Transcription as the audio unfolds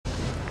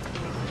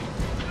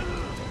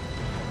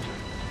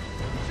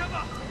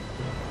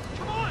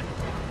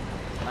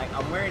Like,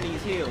 I'm wearing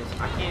these heels.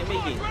 I can't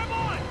make it.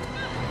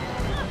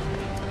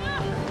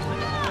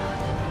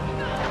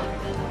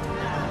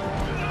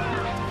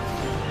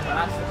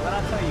 What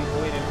I tell you,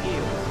 boy, them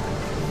heels.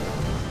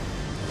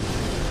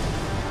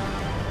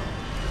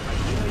 Like,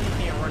 you know you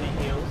can't run in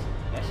heels.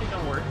 That shit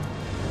don't work.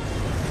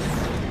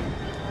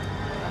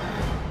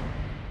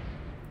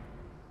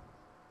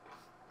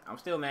 I'm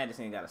still mad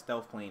this ain't got a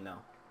stealth plane though.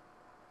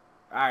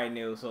 Alright,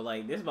 Neil, so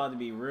like this is about to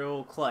be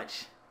real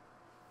clutch.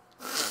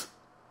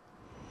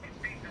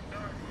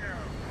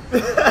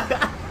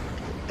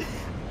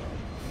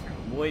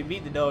 Boy,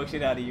 beat the dog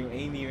shit out of you.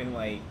 Ain't even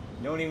like,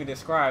 don't even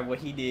describe what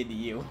he did to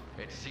you.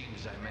 It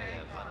seems I may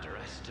have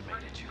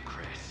underestimated you,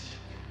 Chris.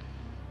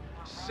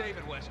 Save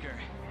it, Wesker.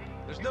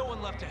 There's no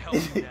one left to help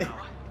you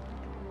now.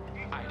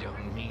 I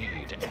don't need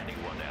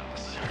anyone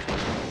else.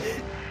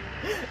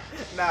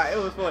 Nah, it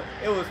was fun.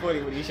 It was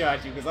funny when he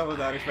shot you because I was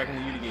not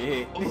expecting you to get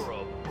hit.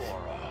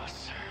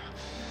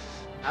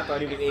 I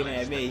thought he was aiming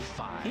at me.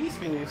 He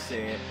smooth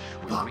said,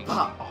 "Pop,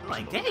 pop." I'm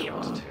like,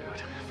 damn.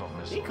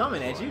 He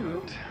coming at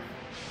you.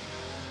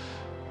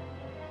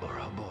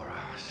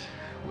 Ouroboros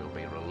will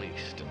be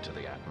released into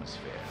the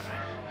atmosphere,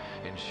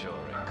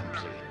 ensuring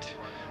complete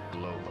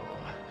global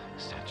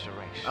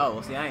saturation.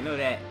 Oh, see, I didn't know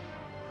that.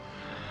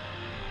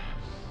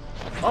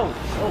 Oh,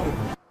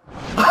 oh.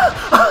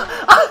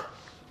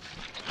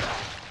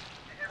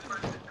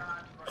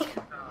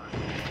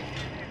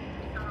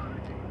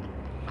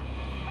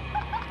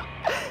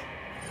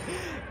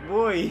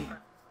 Boy,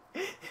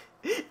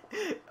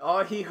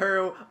 all he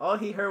heard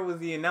was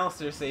the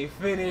announcer say,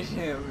 "Finish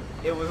him."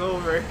 It was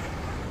over.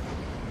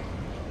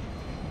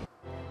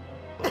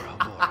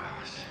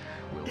 Ouroboros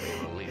will be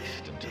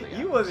released into the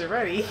You wasn't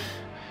ready.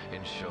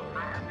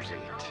 ensuring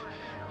complete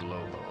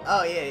global.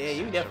 Oh yeah,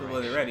 you definitely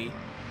wasn't ready.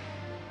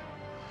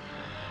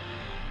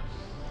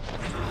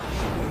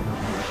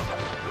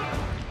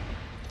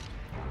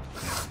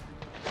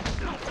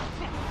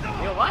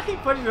 Yo, why he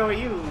putting it on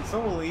you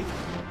solely?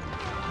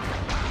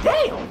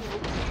 Damn!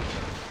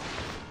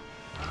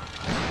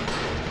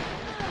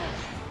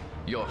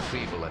 Your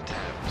feeble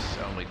attempts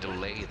only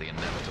delay the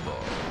inevitable.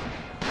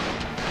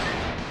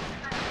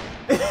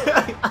 The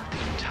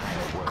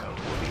entire world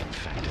will be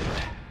infected.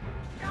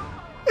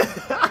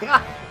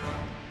 A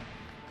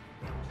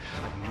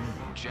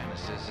new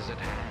Genesis is at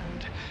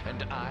hand,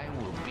 and I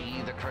will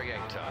be the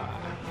creator.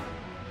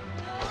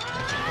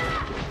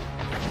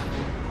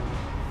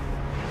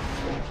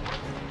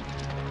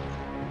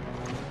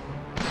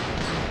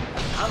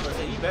 I was gonna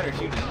say, you better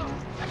shoot him.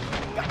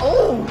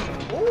 Oh!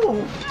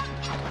 Ooh!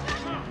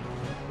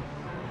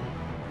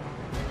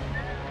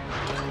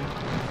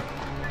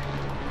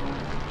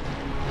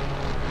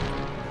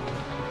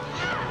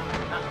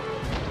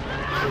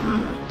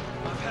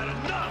 I've had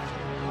enough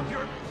of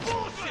your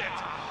bullshit.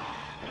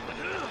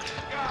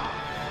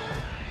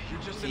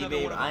 You're just See, another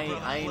babe, one of my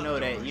I ain't brother's know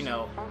that, leftovers. you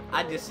know,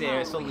 I just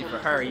said it solely for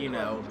her, you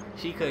know.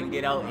 She couldn't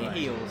get out in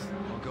heels.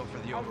 I'll go for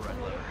the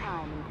override lever.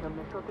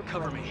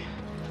 Cover me.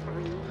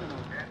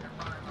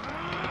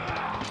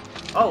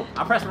 Oh,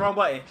 I pressed the wrong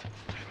button.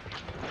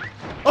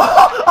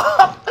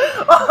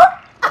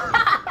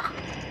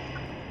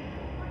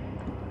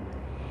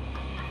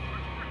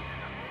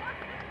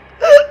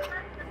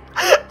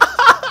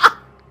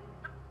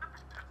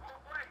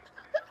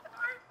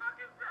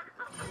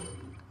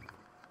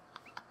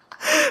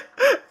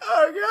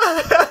 Oh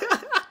god.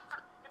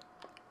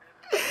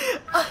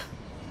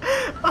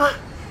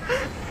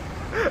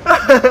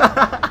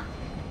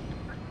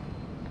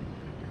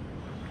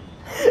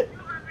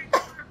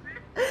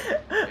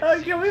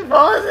 Can we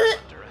pause it?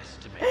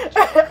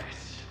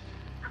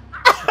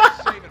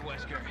 Save it,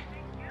 Wesker.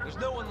 There's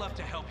no one left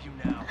to help you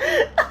now.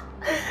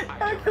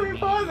 Can we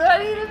pause it? I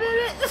need a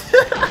minute.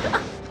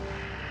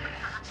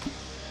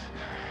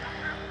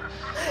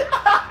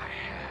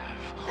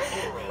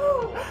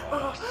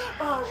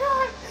 Oh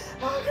god.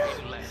 Oh god.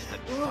 In less than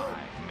 5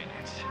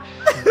 minutes,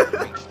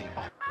 reach the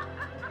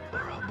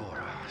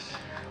Ouroboros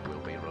will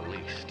be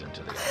released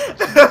into the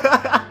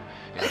atmosphere.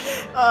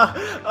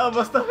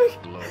 My stomach.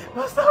 Global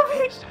My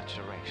stomach.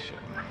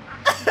 saturation.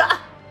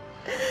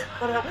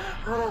 Hold on.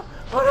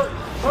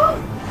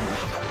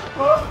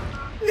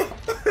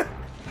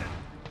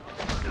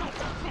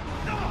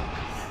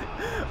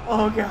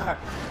 Oh god.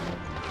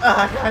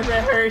 Oh god,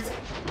 that hurts.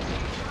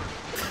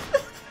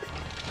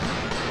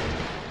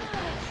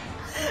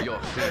 Your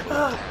feeble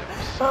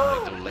attempts only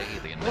delay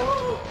the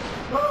inevitable.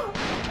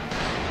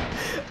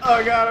 Oh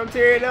god, I'm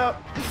tearing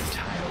up. The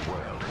entire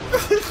world will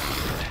be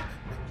infected.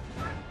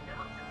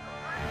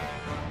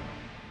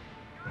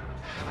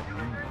 A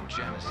new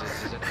Genesis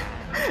is at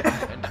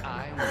hand, and I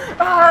will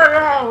be Oh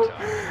no! the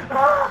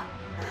creator.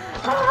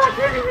 Oh my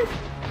goodness!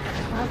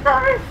 My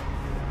stomach!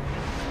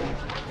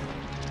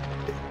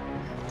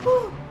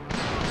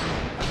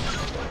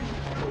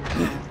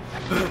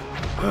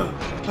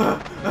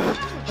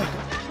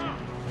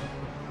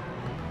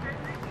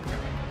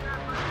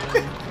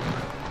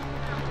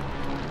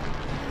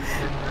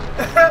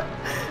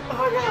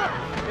 Oh god!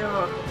 Yo,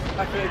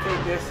 I can't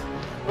take this.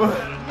 Oh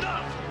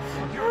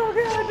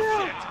god,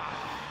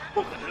 no!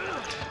 You're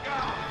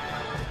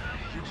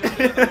just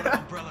another one of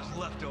Umbrella's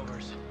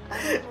leftovers.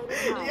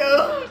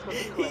 Yo,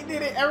 he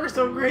did it ever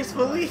so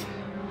gracefully.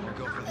 I'll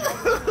go for the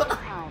other.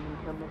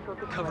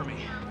 Cover me.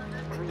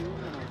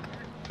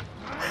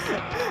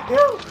 Yo,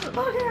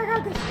 okay, I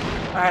got this.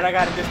 Alright, I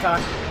got it this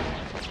time.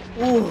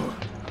 Ooh.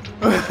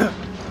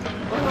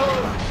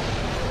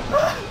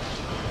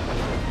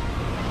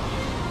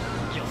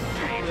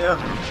 Yeah.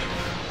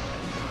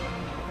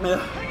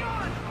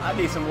 I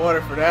need some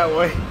water for that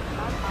way.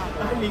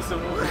 I need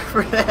some water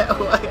for that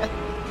way.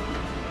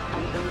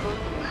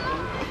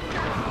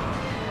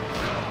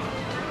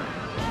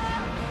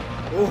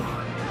 Ooh.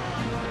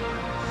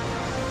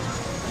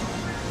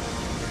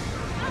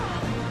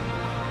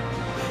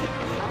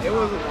 It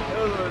was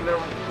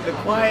the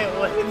quiet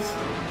ones.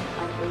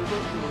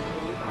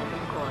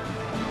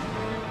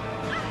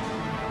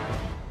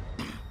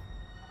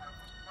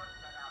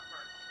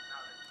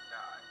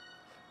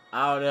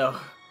 I don't know.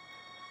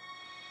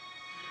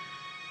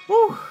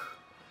 Whew.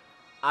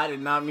 I did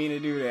not mean to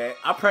do that.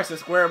 I pressed the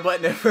square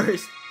button at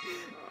first.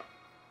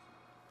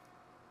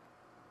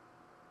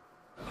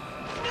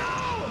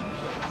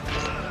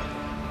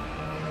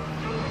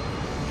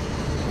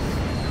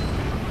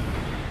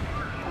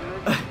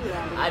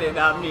 I did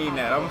not mean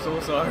that. I'm so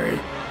sorry.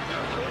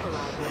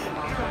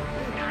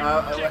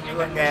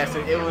 Like I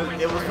said, it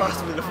was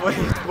possibly the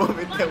funniest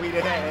moment that we'd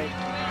had.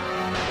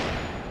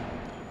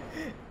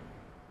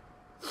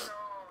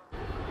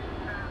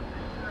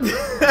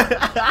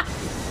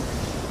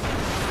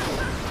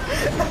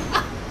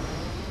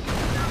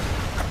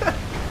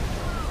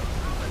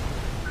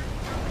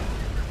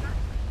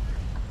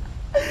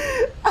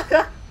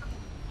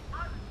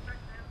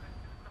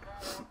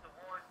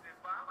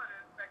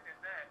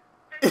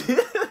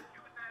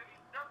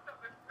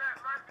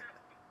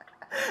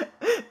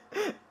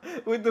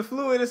 With the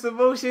fluidest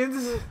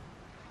emotions.